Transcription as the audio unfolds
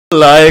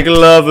like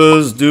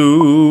lovers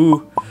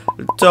do.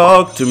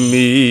 Talk to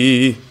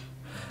me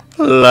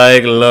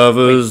like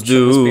lovers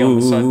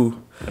do.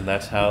 And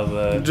that's how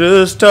the...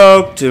 Just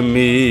talk to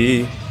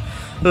me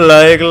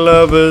like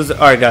lovers.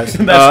 Alright, guys.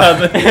 and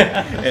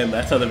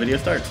that's how the video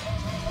starts.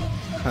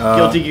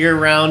 Guilty Gear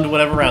round,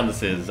 whatever round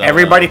this is.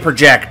 Everybody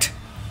project.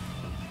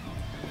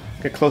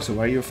 Get closer.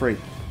 Why are you afraid?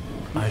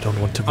 I don't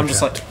want to project. I'm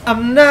just like,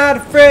 I'm not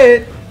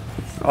afraid.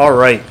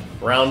 Alright.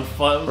 Round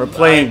fun. We're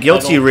playing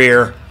Guilty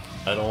Rear.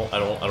 I don't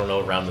know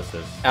what round this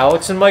is.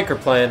 Alex and Mike are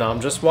playing. I'm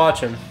just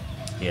watching.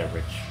 Yeah,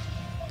 Rich.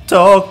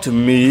 Talk to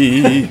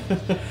me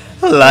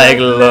like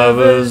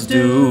lovers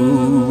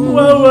do.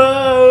 Whoa,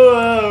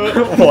 whoa,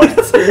 whoa. What?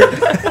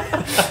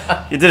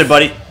 You did it,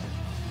 buddy.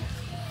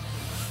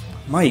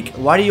 Mike,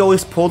 why do you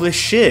always pull this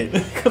shit?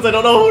 Because I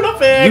don't know who to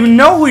pick. You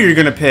know who you're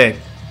gonna pick.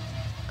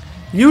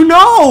 You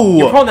know.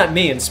 You're pulling at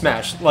me in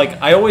Smash.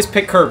 Like, I always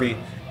pick Kirby.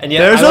 And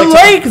yet There's I a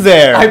like lake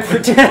there. I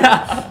pretend.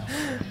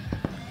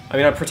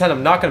 I pretend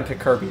I'm not gonna pick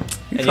Kirby. You're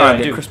and trying yet to I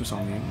get do. Christmas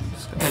on me.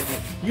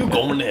 You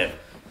going there.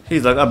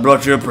 He's like, I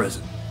brought you a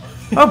present.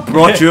 I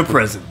brought you a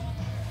present.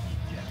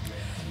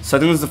 So I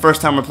think this is the first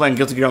time we're playing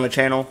Guilty Gear on the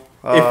channel.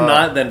 If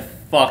not, then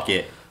fuck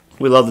it.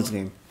 We love this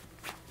game.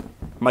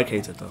 Mike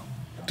hates it though.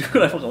 Dude,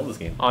 I fucking love this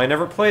game. I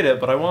never played it,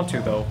 but I want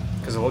to though,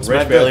 because it looks Rich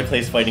mad barely good.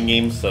 plays fighting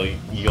games, so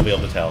you'll be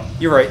able to tell.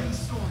 You're right.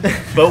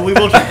 But we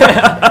will.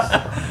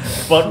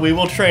 But we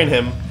will train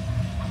him.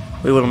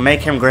 We will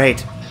make him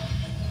great.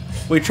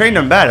 We trained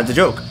him bad. It's a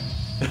joke.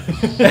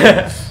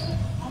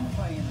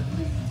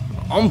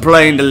 I'm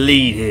playing the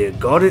lead here.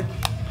 Got it?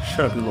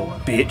 Shut up, you little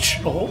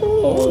bitch.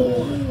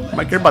 Oh.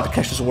 Mike, you're about to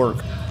catch this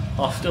work.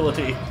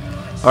 Hostility.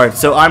 Alright,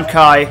 so I'm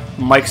Kai.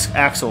 Mike's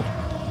Axel.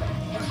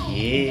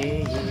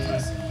 Yeah.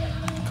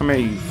 Come here,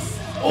 you.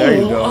 There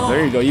you go.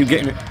 There you go. You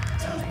getting it.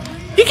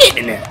 You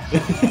getting it.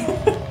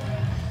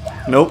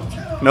 Nope.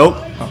 Nope.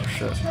 Oh,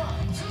 shit.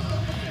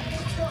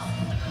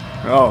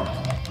 Oh.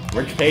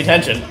 Rich, pay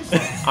attention.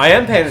 I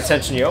am paying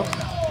attention, yo.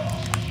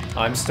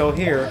 I'm still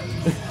here.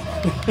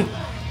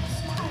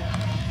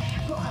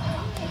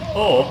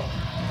 Oh.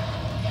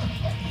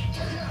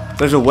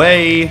 There's a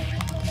way.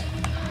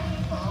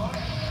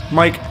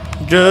 Mike,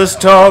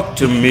 just talk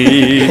to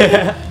me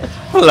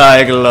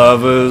like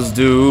lovers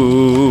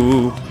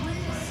do.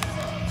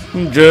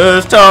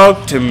 Just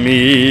talk to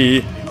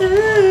me.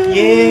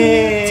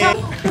 Yeah.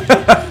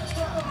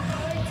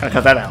 Gotta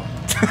cut that out.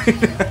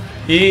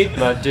 Eat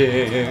my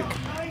dick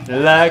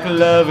like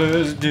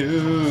lovers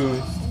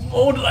do.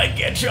 Oh, did I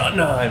get you?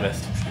 No, I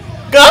missed.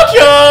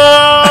 Gotcha!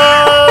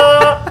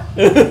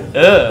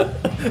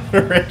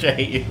 Rich, I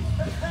hate you.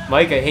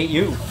 Mike, I hate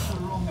you.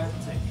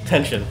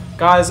 Tension.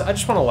 Guys, I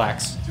just want to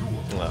lax.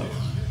 No.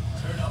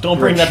 Don't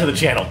bring that to the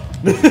channel.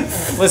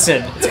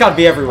 Listen, it's gotta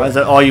be Why everywhere. is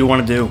that all you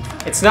want to do?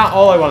 It's not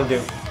all I want to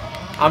do.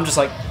 I'm just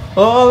like,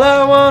 all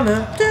I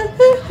wanna do.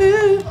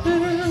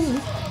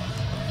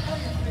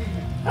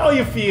 How are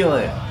you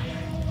feeling?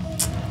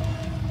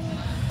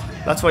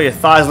 That's why your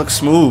thighs look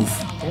smooth.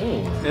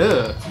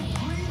 Ugh.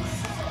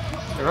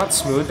 They're not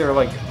smooth, they're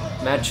like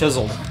mad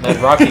chiseled, mad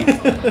rocky.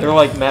 They're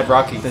like mad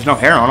rocky. There's no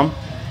hair on them.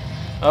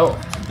 Oh,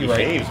 He you're right.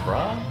 shaves,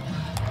 bro.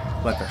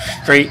 Like a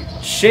straight.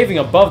 Shaving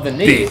above the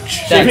knee.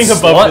 Bitch. That Shaving slut.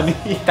 above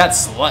the knee. That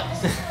slut.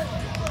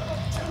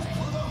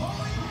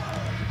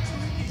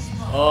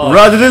 Oh,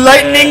 Rather than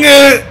lightning.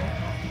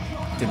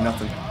 Did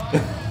nothing.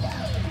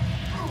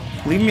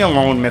 Leave me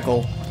alone,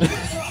 Mickle.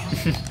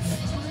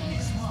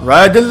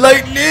 Ride the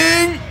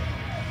lightning.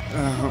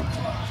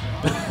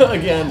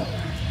 again.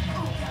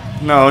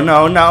 No,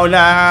 no, no,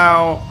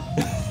 no.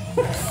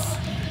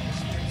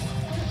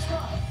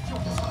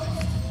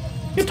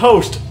 You're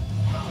toast.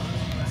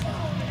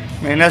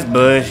 Man, that's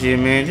bullshit,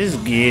 man.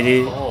 Just get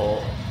it.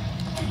 Oh.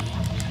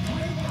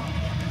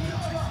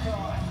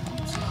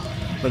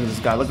 Look at this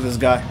guy. Look at this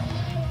guy.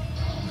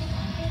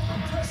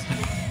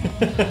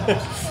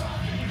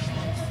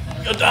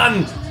 You're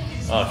done.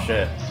 Oh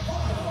shit.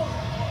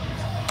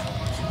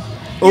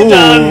 Ooh.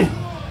 Done.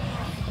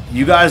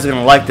 You guys are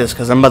gonna like this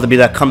because I'm about to be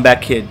that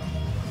comeback kid.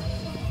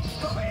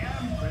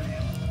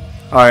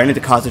 Alright, I need to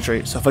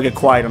concentrate. So if I get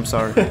quiet, I'm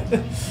sorry.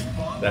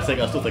 That's like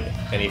us with like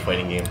any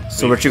fighting game.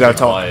 So Rich, you gotta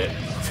talk. Quiet.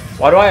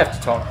 Why do I have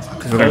to talk?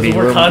 Because we're gonna be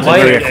We're we're gonna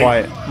concentrating. get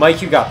quiet.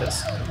 Mike, you got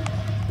this.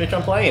 Bitch,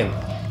 I'm playing.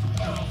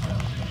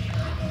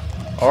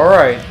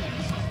 Alright.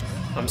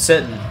 I'm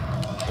sitting.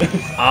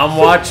 I'm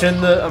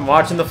watching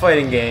the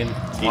fighting game.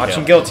 I'm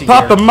watching Guilty Gear.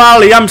 Papa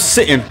Molly, I'm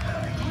sitting.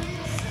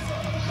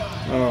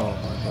 Oh.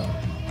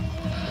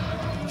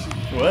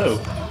 Whoa.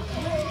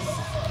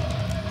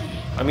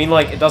 I mean,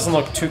 like, it doesn't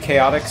look too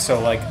chaotic, so,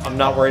 like, I'm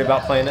not worried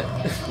about playing it.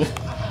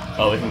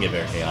 Oh, it can get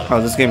very chaotic.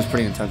 Oh, this game's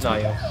pretty intense. Nah,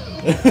 yo.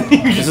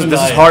 This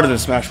is harder than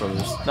Smash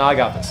Brothers. Nah, I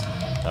got this.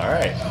 All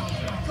right.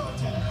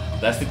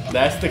 That's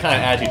the kind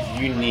of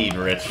attitude you need,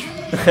 Rich,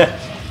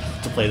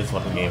 to play this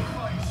fucking game.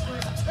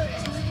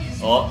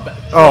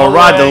 Oh,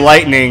 ride the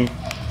lightning.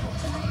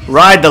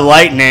 Ride the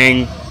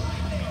lightning.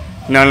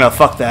 No, no,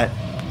 fuck that.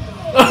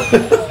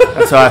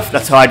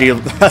 That's how I do.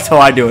 That's how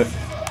I do it.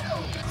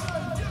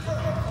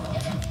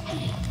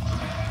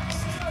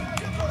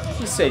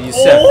 You said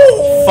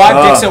Oh!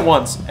 5 dicks at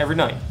once every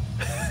night.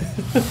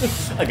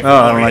 I can Oh,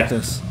 I don't feel like it.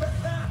 this.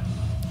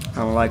 I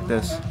don't like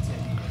this.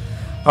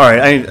 All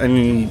right, I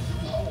need.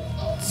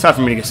 It's time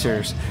for me to get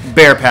serious.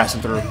 Bear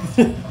passing through.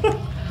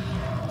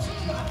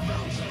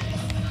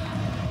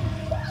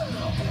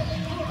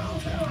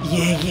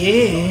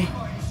 Yeah.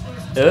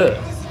 Ugh.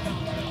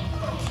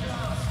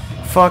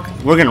 Fuck,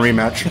 we're gonna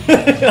rematch.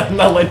 I'm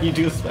not letting you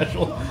do a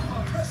special.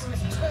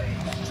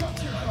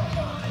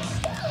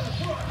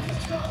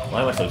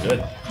 Why am I so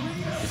good?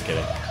 Just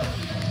kidding.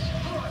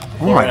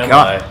 Oh Or my am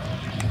god,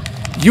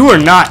 I? you are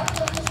not.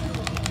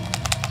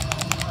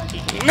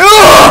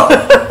 No!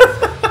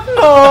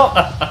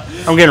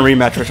 I'm getting a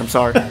rematch, Rich. I'm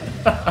sorry.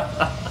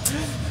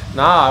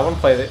 Nah, I want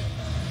to play it.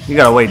 You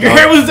gotta wait, Your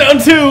hair dog. was down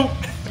too!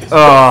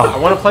 I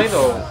want to play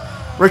though.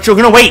 Rich, you're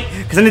gonna wait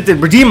because I need to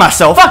redeem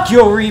myself. Fuck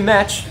your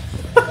rematch.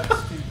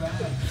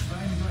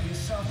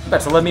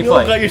 Better let me You all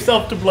got play.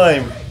 yourself to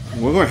blame.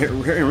 We're gonna hit a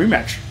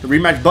rematch. The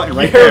rematch button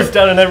Your right hair was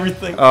there. down and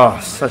everything. Oh,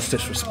 such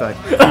disrespect.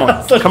 Come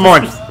on, Such come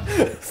on.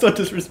 So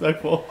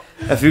disrespectful.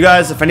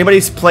 If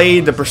anybody's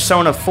played the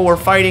Persona 4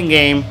 fighting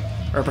game,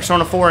 or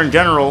Persona 4 in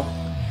general,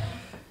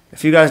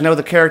 if you guys know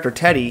the character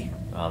Teddy,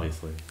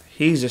 Obviously.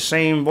 he's the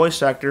same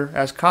voice actor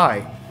as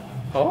Kai.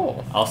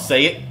 Oh. I'll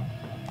say it.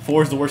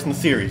 4 is the worst in the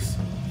series.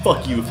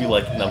 Fuck you if you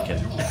like. No, I'm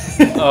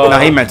kidding. No,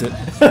 he meant it.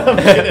 I'm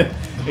kidding.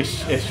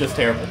 It's just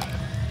terrible.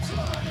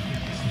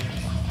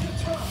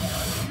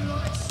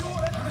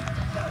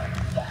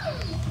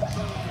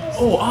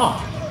 Oh,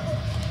 ah.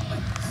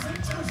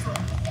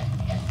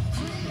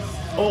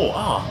 Oh,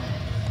 ah.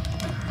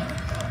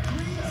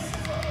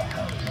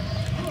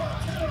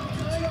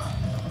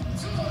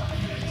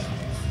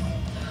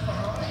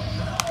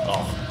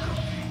 Oh.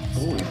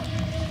 Ooh.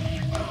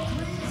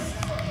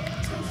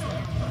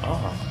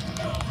 Ah.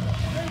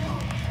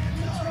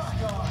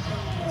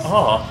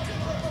 Ah.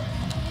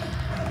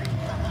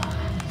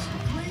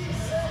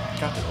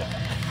 Got it.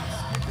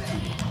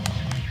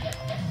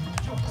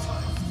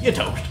 You're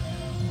toast.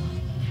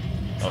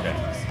 Okay.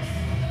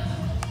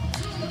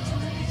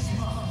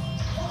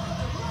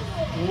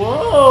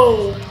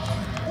 Whoa!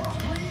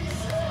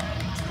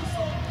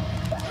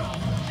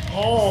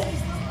 Oh!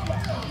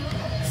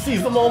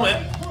 Seize the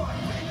moment!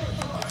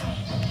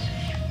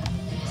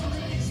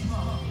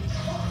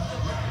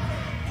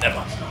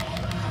 Never.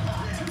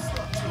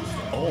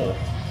 Oh.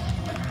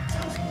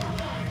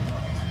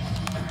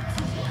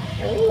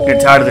 Oh.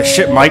 Get tired of this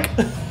shit, Mike.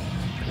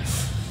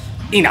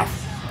 Enough.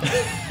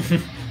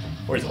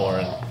 Where's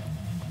Oren?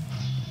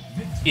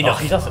 Oh,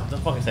 he doesn't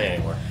fucking say it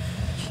anymore.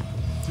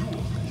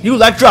 You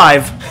like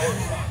drive.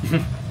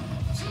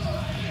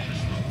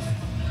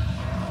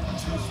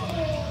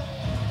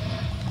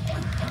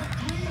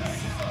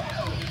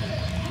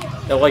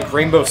 That like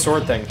rainbow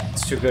sword thing.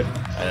 It's too good.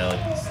 I know,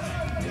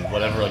 like,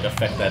 whatever like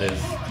effect that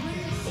is,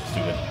 looks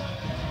too good.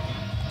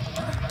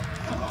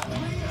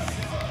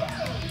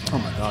 Oh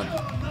my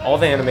god. All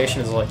the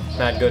animation is like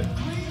mad good.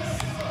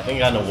 I think I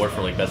got an award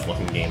for like best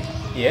looking game.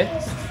 Yeah.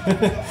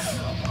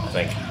 I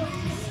think.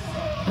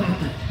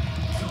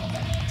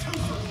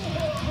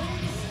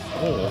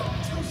 Oh.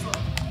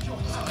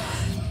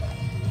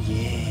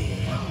 Yeah.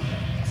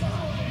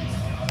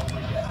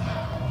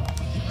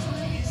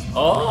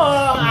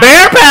 Oh.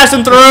 Bear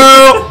passing through.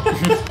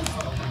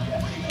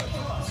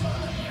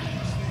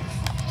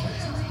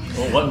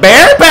 Oh, what?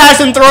 Bear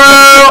passing through.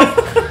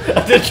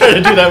 I did try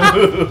to do that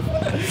move.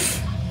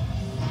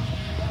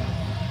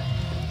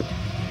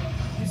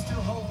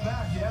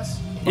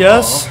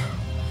 Yes.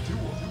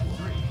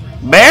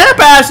 Bear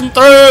passing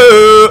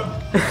through.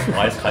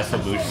 Why is Kai so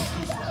bougie?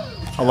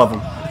 I love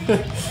him.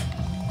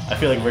 I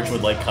feel like Rich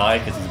would like Kai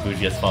because he's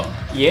bougie as fuck.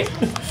 Yeah.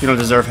 You don't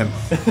deserve him.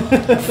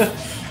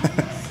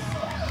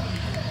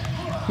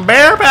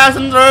 Bear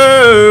passing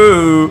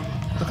through.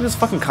 Look at this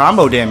fucking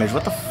combo damage.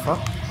 What the fuck?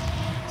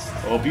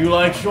 Hope you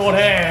like short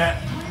hair.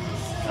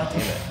 God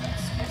damn it.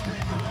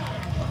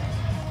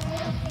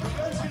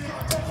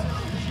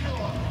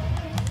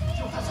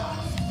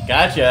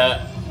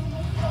 Gotcha.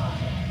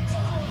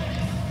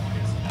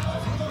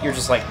 You're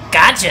just like,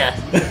 gotcha.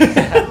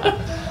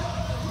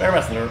 Bear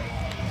wrestler.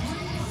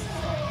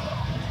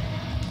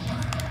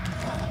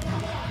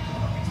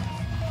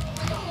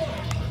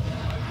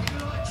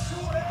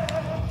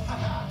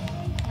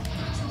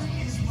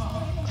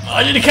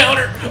 I did a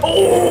counter.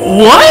 Oh,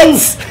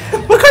 What?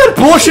 What kind of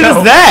bullshit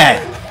is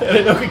that? I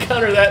didn't know we could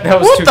counter that. That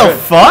was What too the good.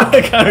 fuck?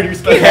 I countered your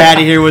special. Get out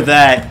of here with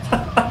that.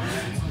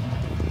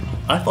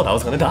 I thought I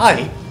was gonna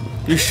die.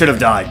 You should have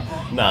died.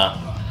 Nah.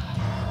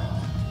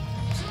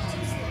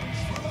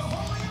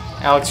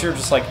 Alex, you're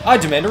just like, I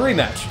demand a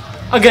rematch.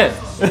 Again.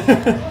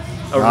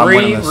 A I'm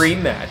winning this.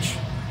 rematch.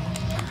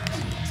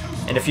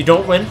 And if you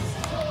don't win,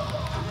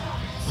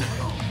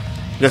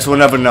 Guess we'll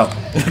never know.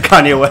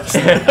 Kanye West.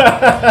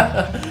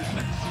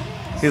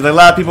 He's like, a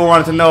lot of people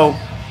wanted to know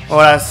what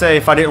would I say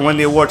if I didn't win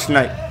the award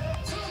tonight.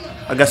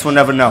 I guess we'll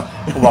never know.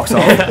 He walks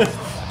off.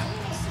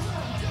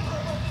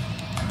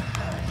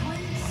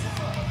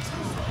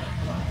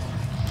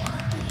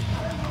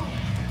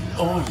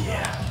 Oh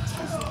yeah.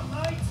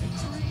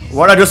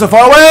 What I do so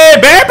far away?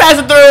 Bear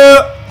passing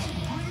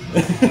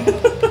through!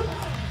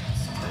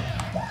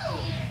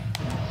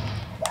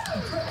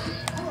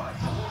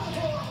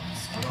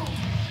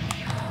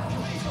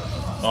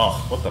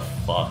 Oh, what the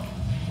fuck?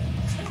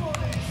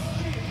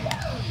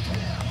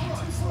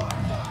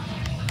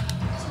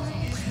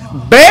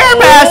 Bear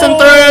passing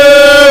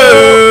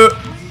through!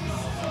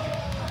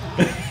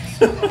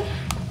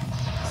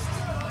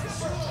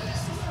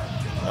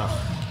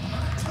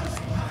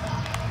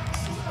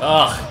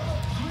 Ugh.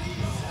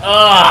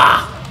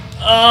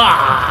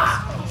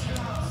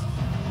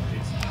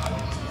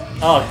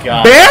 Oh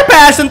god. Bear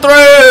passing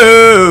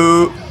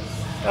through!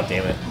 God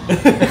damn it.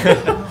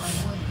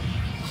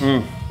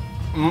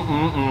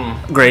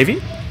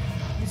 Gravy?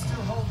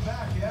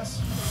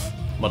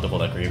 I'm about to pull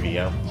that gravy,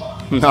 yo.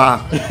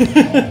 Nah.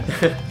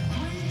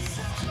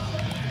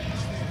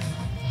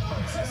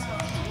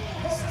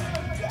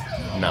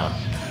 Nah.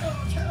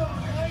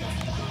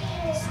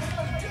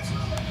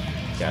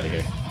 Get out of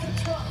here.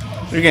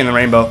 You're getting the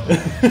rainbow.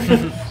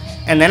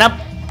 And then a...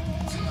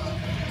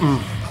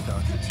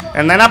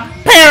 And then a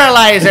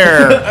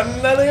paralyzer!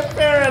 Another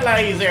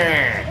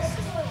paralyzer!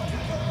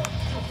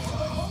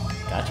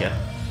 Gotcha.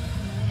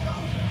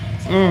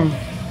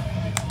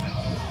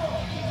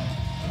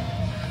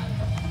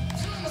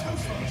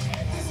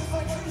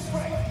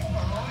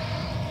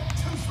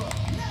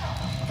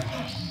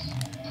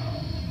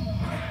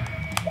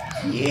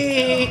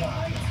 Yay!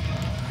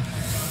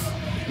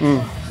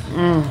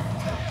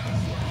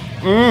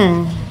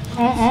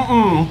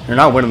 You're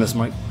not winning this,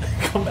 Mike.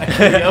 Come back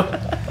here, yo.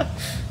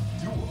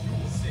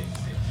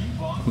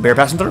 Bear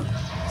passing through?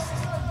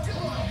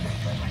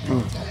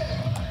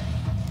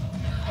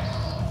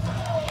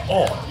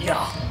 Oh,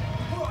 yeah.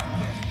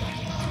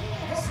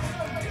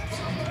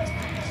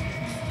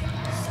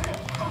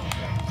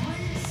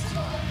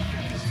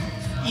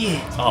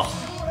 Yeah.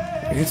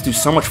 Oh, It hits do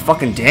so much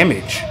fucking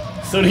damage.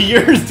 so do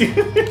yours,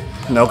 dude.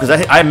 No, because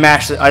I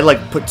mashed it. I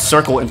like put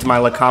circle into my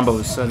like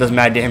combos, so it does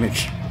mad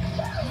damage.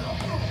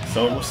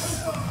 So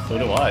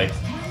do I.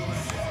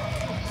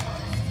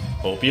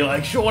 Hope you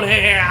like short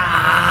hair.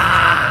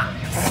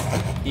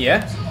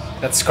 Yeah?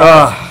 That's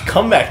Scar.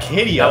 Comeback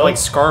kitty, I yo. like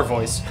Scar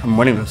voice. I'm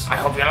winning this. I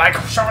hope you like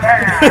short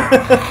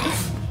hair.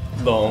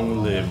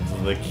 Long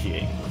live the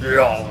king.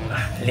 Long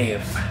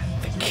live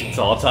the king. It's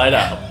all tied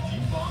up.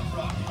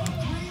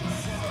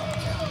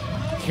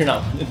 You're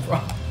not winning, bro.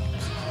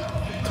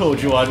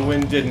 Told you I'd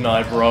win, didn't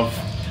I, bruv?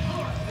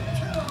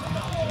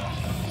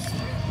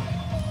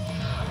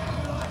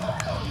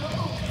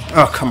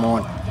 Oh, come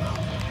on.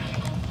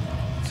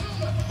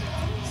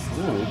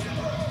 Ooh.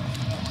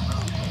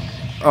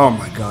 Oh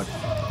my god.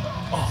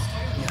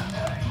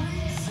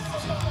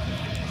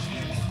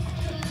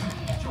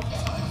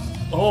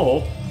 Oh.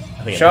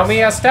 I think I Show missed. me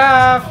your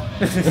stuff.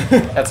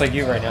 That's like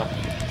you right now.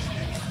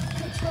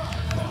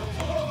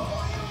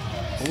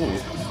 Ooh.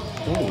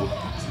 Ooh.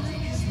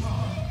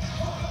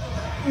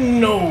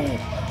 No!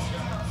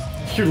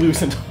 You're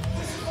losing.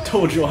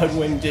 Told you I'd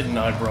win, didn't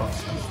I, bro?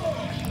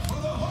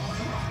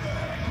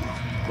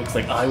 Looks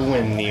like I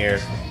win, Nier.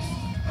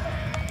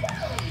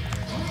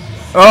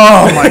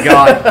 Oh my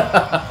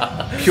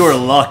god. Pure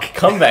luck.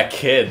 Comeback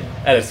kid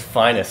at his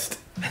finest.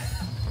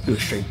 You a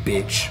straight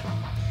bitch.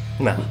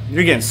 No.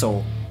 You're getting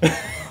soul.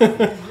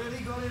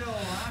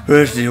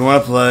 Which do you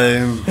want to play?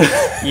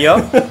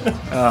 Yep.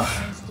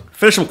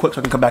 Finish him quick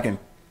so I can come back in.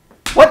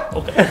 What?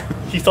 Okay.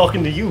 He's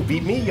talking to you.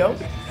 Beat me, yo.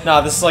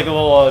 Nah, this is like a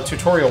little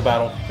tutorial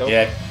battle. Nope.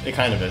 Yeah, it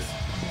kind of is.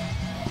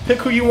 Pick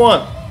who you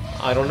want.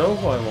 I don't know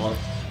who I want.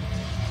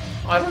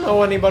 I don't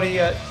know anybody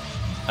yet.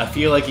 I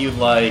feel like you'd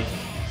like...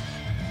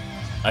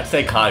 I'd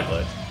say Kai,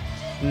 but...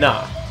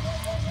 Nah.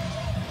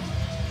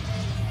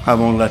 I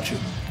won't let you.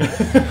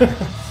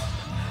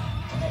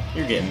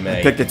 You're getting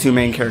May. Pick the two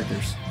main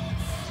characters.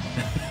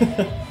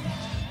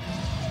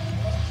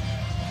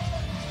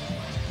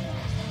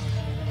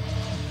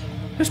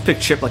 Just pick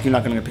Chip like you're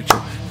not gonna pick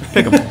Chip.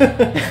 Pick him.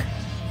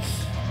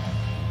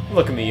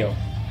 Look at me, yo.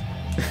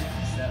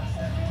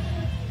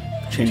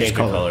 Change his Change the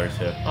color. color,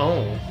 too.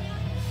 Oh.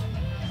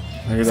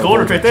 There you go.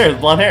 Golden's right there,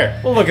 blonde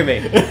hair. Well, look at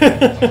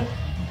me.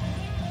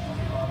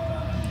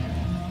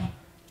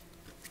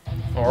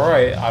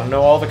 Alright, I don't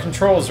know all the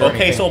controls or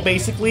Okay, anything. so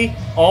basically,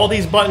 all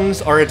these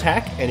buttons are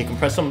attack, and you can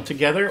press them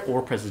together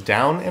or press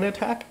down and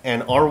attack.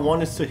 And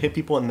R1 is to hit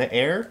people in the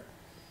air.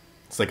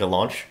 It's like a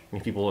launch. You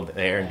hit people in the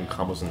air and do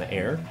combos in the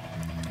air.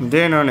 And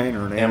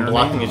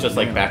blocking is just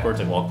like backwards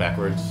and walk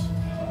backwards.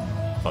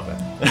 Fuck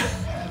that.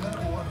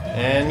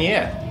 And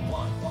yeah.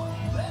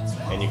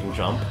 And you can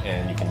jump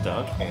and you can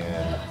duck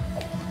and...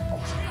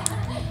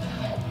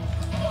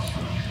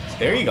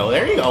 There you go,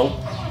 there you go.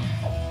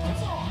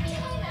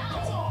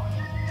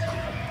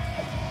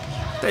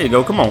 There you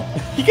go, come on.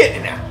 You get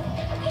it now.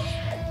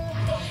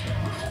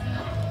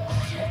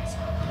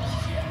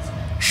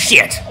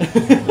 Shit!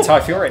 That's how I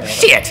feel right now.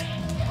 Shit!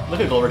 Look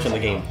at Goldrich in the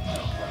game.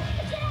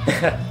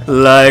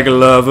 Like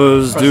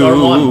lovers Press do.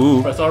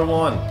 R1. Press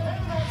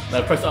R1.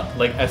 Now press up,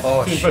 like as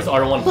soon as you press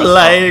R1. Press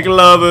Like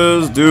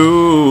lovers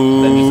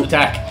do. then just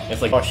attack.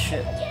 It's like Oh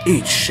shit.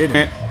 Eat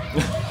shit.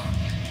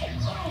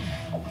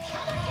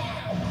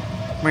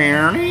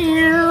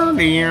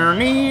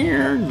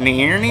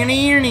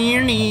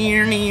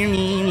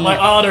 My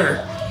otter.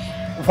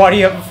 Why do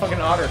you have a fucking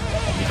otter?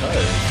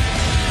 Because.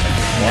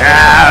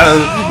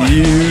 Now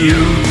you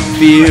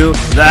feel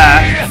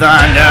the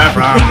thunder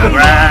from the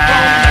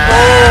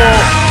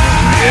ground.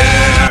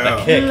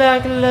 That kick.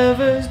 Like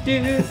lovers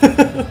do.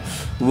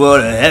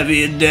 What a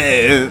heavy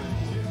day.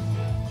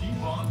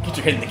 Get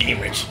your head in the game,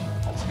 Rich.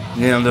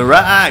 Get on the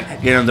rock,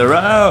 get on the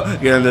road,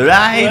 get on the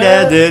ride,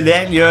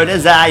 then your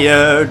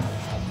desire. One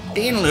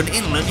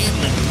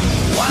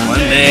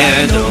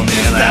day I told me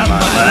that my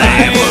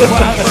life was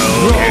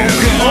broken.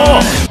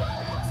 Oh!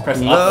 Press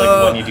up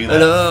like when you do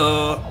that.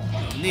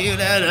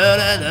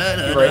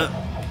 Right.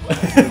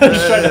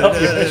 Just trying to help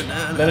you, Rich.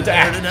 Then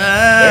attack.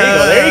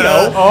 There you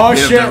go. Oh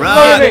Get shit! him to Look rock,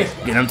 at me.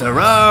 get him to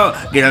roll,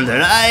 get him to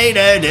ride,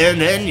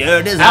 then your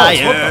Alex,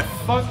 desire.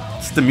 what the fuck?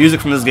 It's the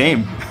music from this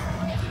game.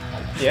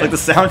 Yeah. Like the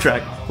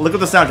soundtrack. Look at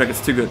the soundtrack,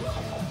 it's too good.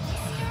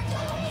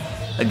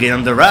 Get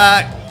him to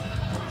rock.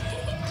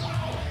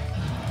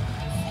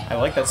 I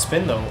like that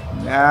spin though.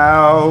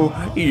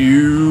 Now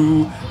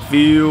you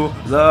feel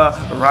the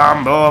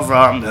rumble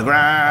from the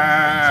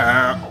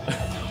ground.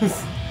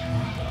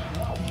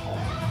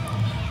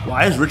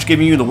 Why is Rich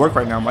giving you the work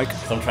right now, Mike?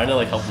 So I'm trying to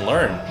like help him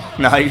learn.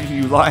 Nah,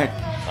 you lying.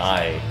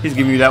 Aye. He's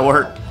giving you that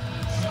work.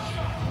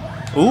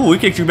 Ooh, he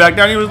kicked you back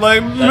down. He was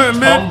like, That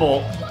 "Meh."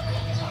 tumble.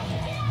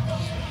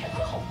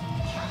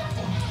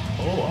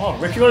 Oh,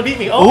 Rich, you want to beat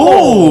me?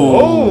 Oh!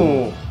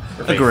 Ooh, Your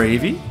the face.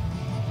 gravy.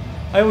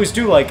 I always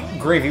do like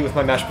gravy with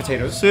my mashed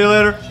potatoes. See you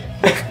later.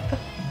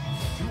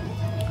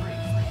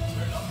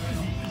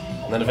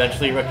 And then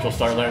eventually Rich will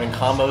start learning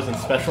combos and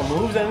special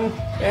moves, and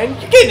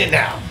you're getting it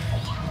now.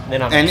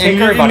 Then I'm And- take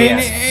and- everybody and-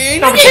 ass.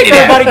 and- No, and- take and-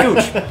 everybody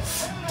gooch.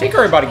 Take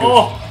everybody gooch.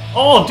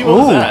 Dude, what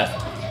was Ooh. that?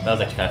 That was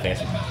actually kind of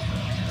fancy.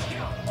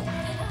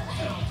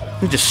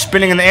 He's just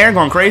spinning in the air,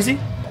 going crazy.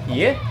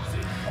 Yeah.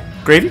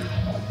 Gravy.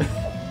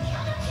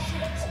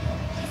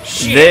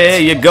 There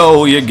you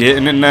go, you're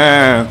getting it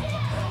now,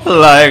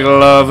 like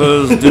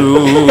lovers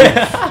do.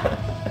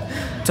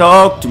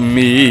 Talk to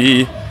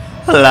me,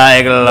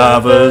 like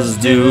lovers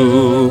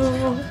do.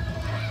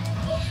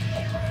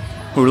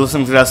 We were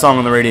listening to that song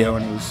on the radio,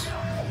 and it was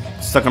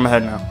stuck in my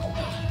head now.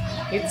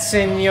 It's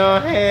in your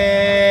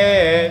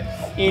head.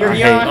 In I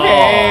your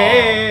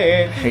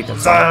head. hate that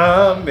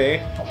song. Zombie.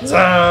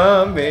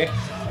 Zombie.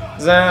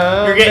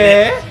 Zombie. You're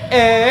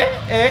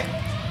getting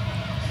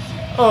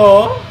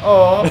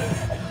Oh.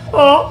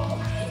 Oh!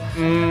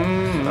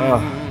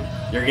 Ugh.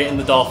 You're getting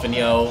the dolphin,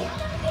 yo.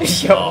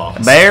 Yo. Oh.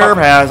 Bear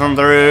passing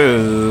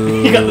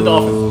through. You got the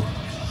dolphin.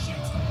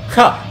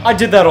 Ha! I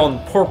did that on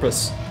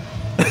purpose.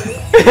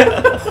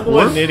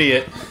 What an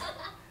idiot.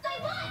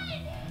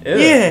 Ew.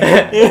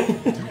 Yeah.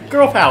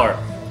 Girl power.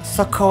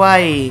 So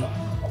kawaii.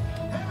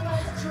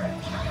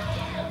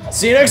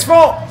 See you next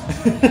fall.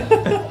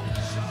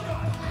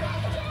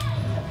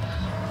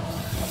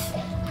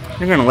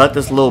 You're gonna let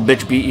this little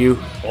bitch beat you.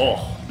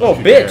 Oh. Oh, don't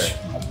you bitch.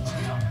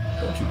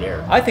 dare. Don't you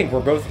dare. I think we're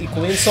both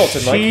equally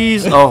insulted, Mike.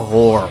 She's a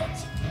whore.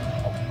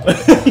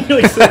 You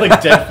like sit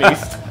like dead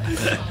faced.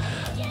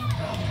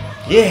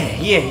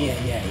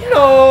 Yeah.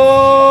 No.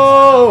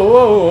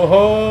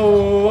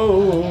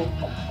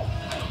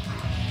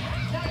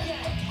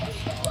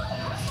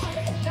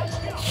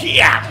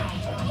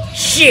 Yeah.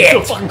 Shit.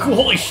 So fucking cool.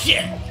 Holy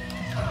shit.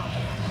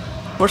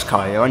 Where's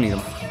Kaio? I need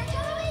him.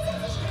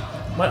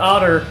 My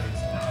otter.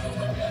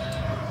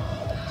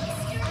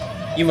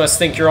 You must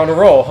think you're on a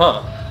roll,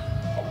 huh?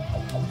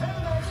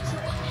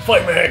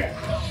 Fight me.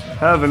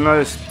 Have a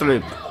nice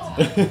trip.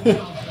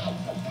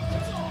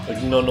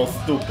 Like no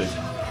stupid.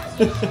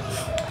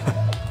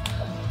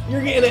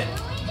 You're getting it.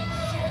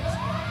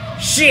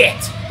 Shit.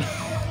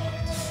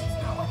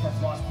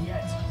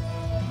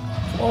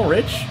 Come on,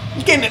 Rich.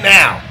 You're getting it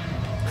now.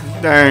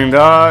 Dang,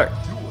 dog.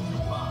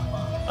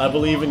 I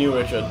believe in you,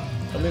 Richard.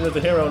 I believe there's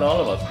a hero in all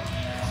of us.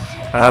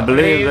 I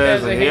believe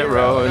there's a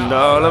hero in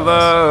all of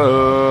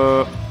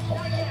us.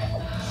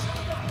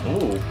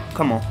 Ooh.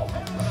 Come on.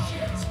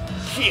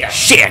 Yeah.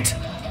 Shit!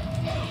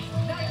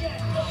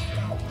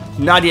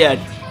 Not yet.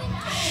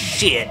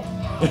 Shit.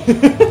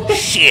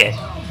 Shit.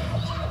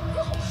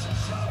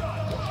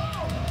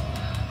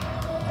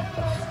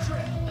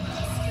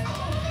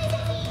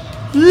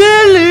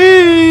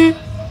 Lily!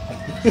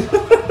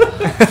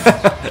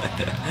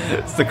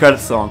 It's the credit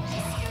song.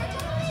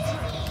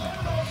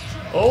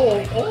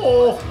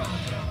 Oh.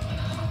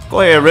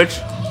 Go ahead, Rich.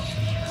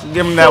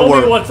 Give him that Tell me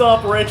word. what's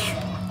up, Rich.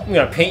 I'm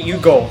gonna paint you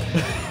gold.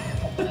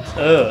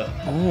 Ugh.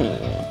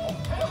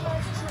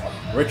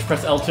 Rich,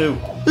 press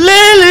L2.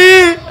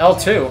 Lily!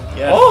 L2.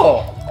 Yes.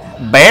 Oh.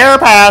 Bear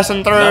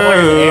passing through. Not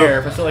while you're in the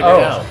air. Press it like Oh.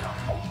 right now.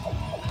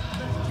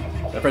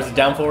 I press it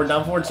down, forward,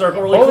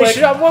 circle really Holy quick.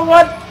 shit.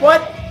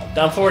 What?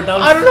 Down, forward,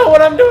 down. I don't know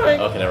what I'm doing.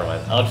 Okay, never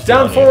mind. I'll just do it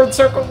Down, on forward,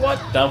 circle, what?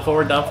 you. Down,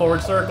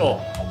 forward,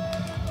 circle.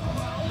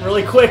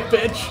 Really quick,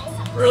 bitch.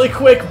 Really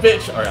quick,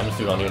 bitch. Alright, I'm just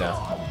doing it on you now.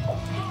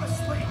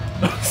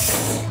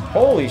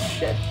 Holy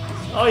shit.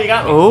 Oh, you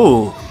got me.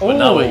 Ooh. But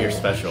not with Ooh. your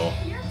special.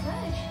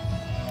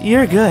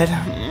 You're good.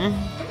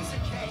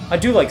 I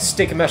do like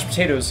steak and mashed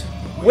potatoes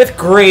with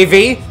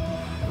gravy.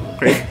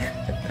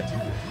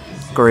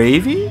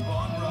 Gravy?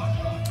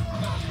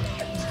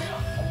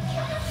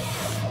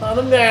 On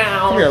him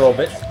down. Come here a little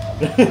bit.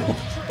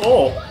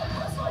 Oh.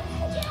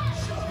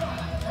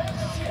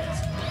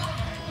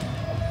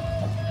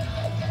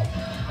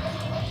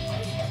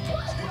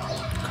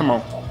 Come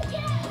on.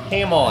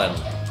 Ham on.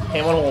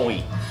 Ham on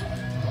Wii.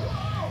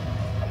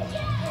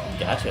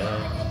 Gotcha.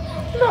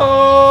 No.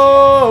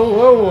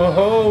 Whoa,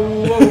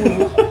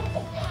 whoa, whoa.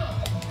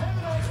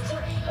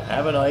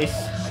 Have a nice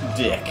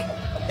dick.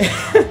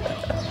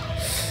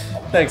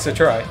 Thanks, I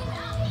try.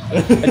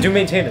 I do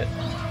maintain it.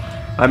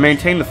 I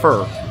maintain the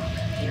fur.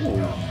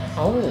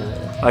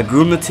 Oh. I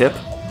groom the tip.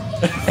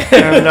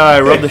 And I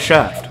rub the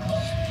shaft.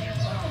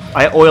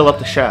 I oil up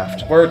the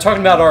shaft. We're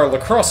talking about our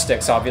lacrosse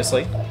sticks,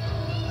 obviously.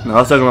 No, I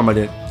was talking about my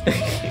dick.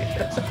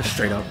 Just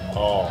straight up.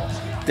 Oh.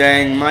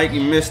 Dang, Mike,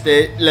 you missed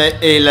it. Right,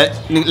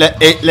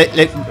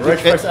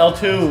 press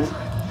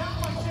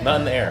L2. Not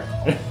in the air.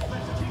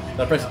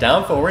 Now press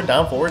down, forward,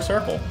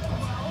 circle.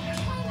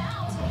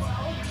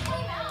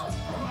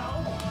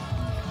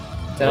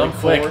 Down, Really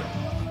quick. forward.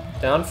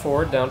 Down,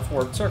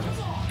 forward, circle.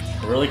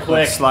 Really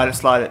quick. Slide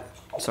it.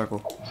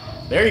 Circle.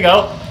 There you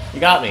go. You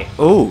got me.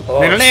 Ooh. Oh,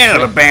 What What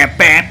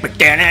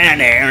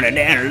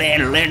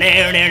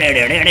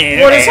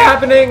is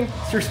happening?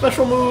 It's your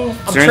special move.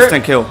 It's your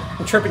instant kill.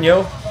 I'm tripping,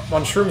 yo. I'm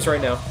on shrooms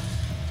right now.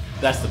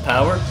 That's the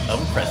power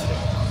of precedent.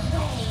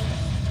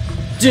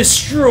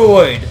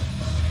 Destroyed.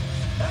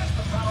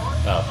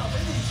 Oh.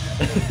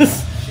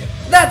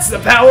 That's the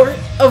power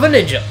of a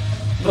ninja.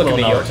 Look at Little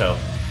me, yo. Naruto.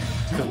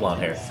 Good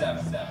blonde hair.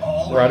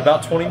 We're at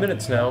about 20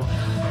 minutes now.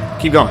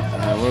 Keep going.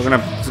 It's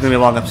gonna be a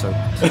long episode.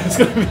 It's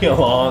gonna be a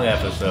long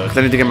episode. 'Cause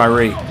I need to get my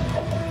re.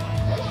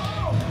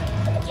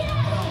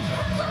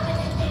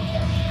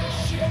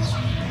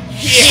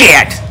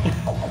 Shit!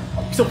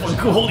 So fucking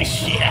cool. Holy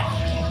shit.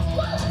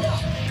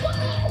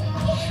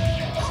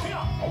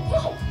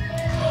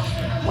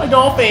 My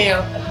dolphin.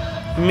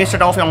 Mr.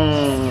 Dolphin.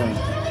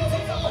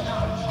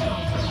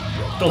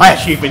 Don't be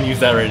cheap and use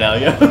that right now,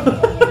 yeah.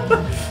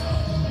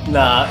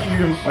 Nah,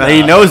 you. Well,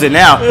 he knows it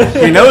now.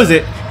 He knows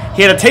it.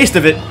 He had a taste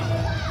of it.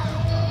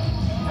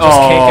 Just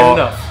can't get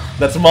enough.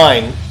 That's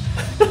mine.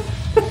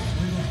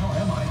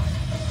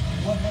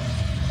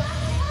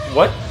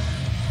 What?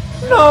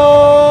 No!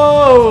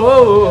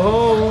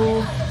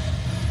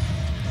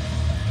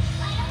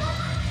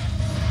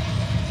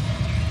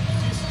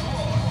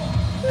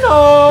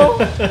 No!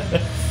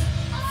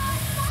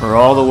 For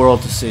all the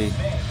world to see.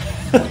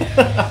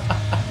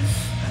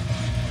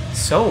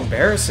 So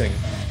embarrassing.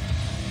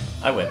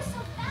 I win.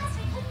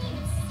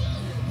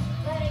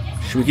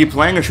 Should we keep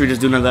playing or should we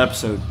just do another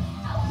episode?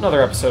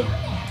 Another episode.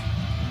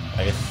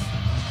 I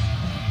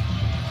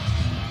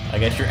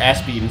guess your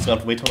ass beating's gonna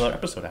have to wait till another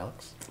episode,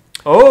 Alex.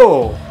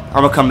 Oh! I'm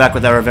gonna come back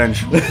with that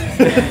revenge.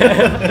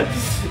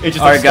 It just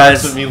All right, starts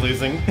guys. with me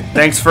losing.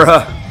 Thanks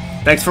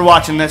for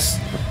watching this.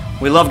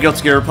 We love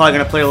Guilty Gear. We're probably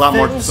gonna play a lot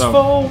more. Thanks So.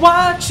 for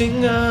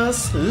watching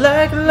us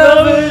like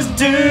lovers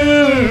do.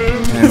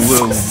 And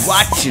we're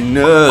watching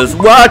us,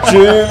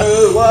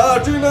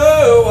 watching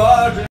us.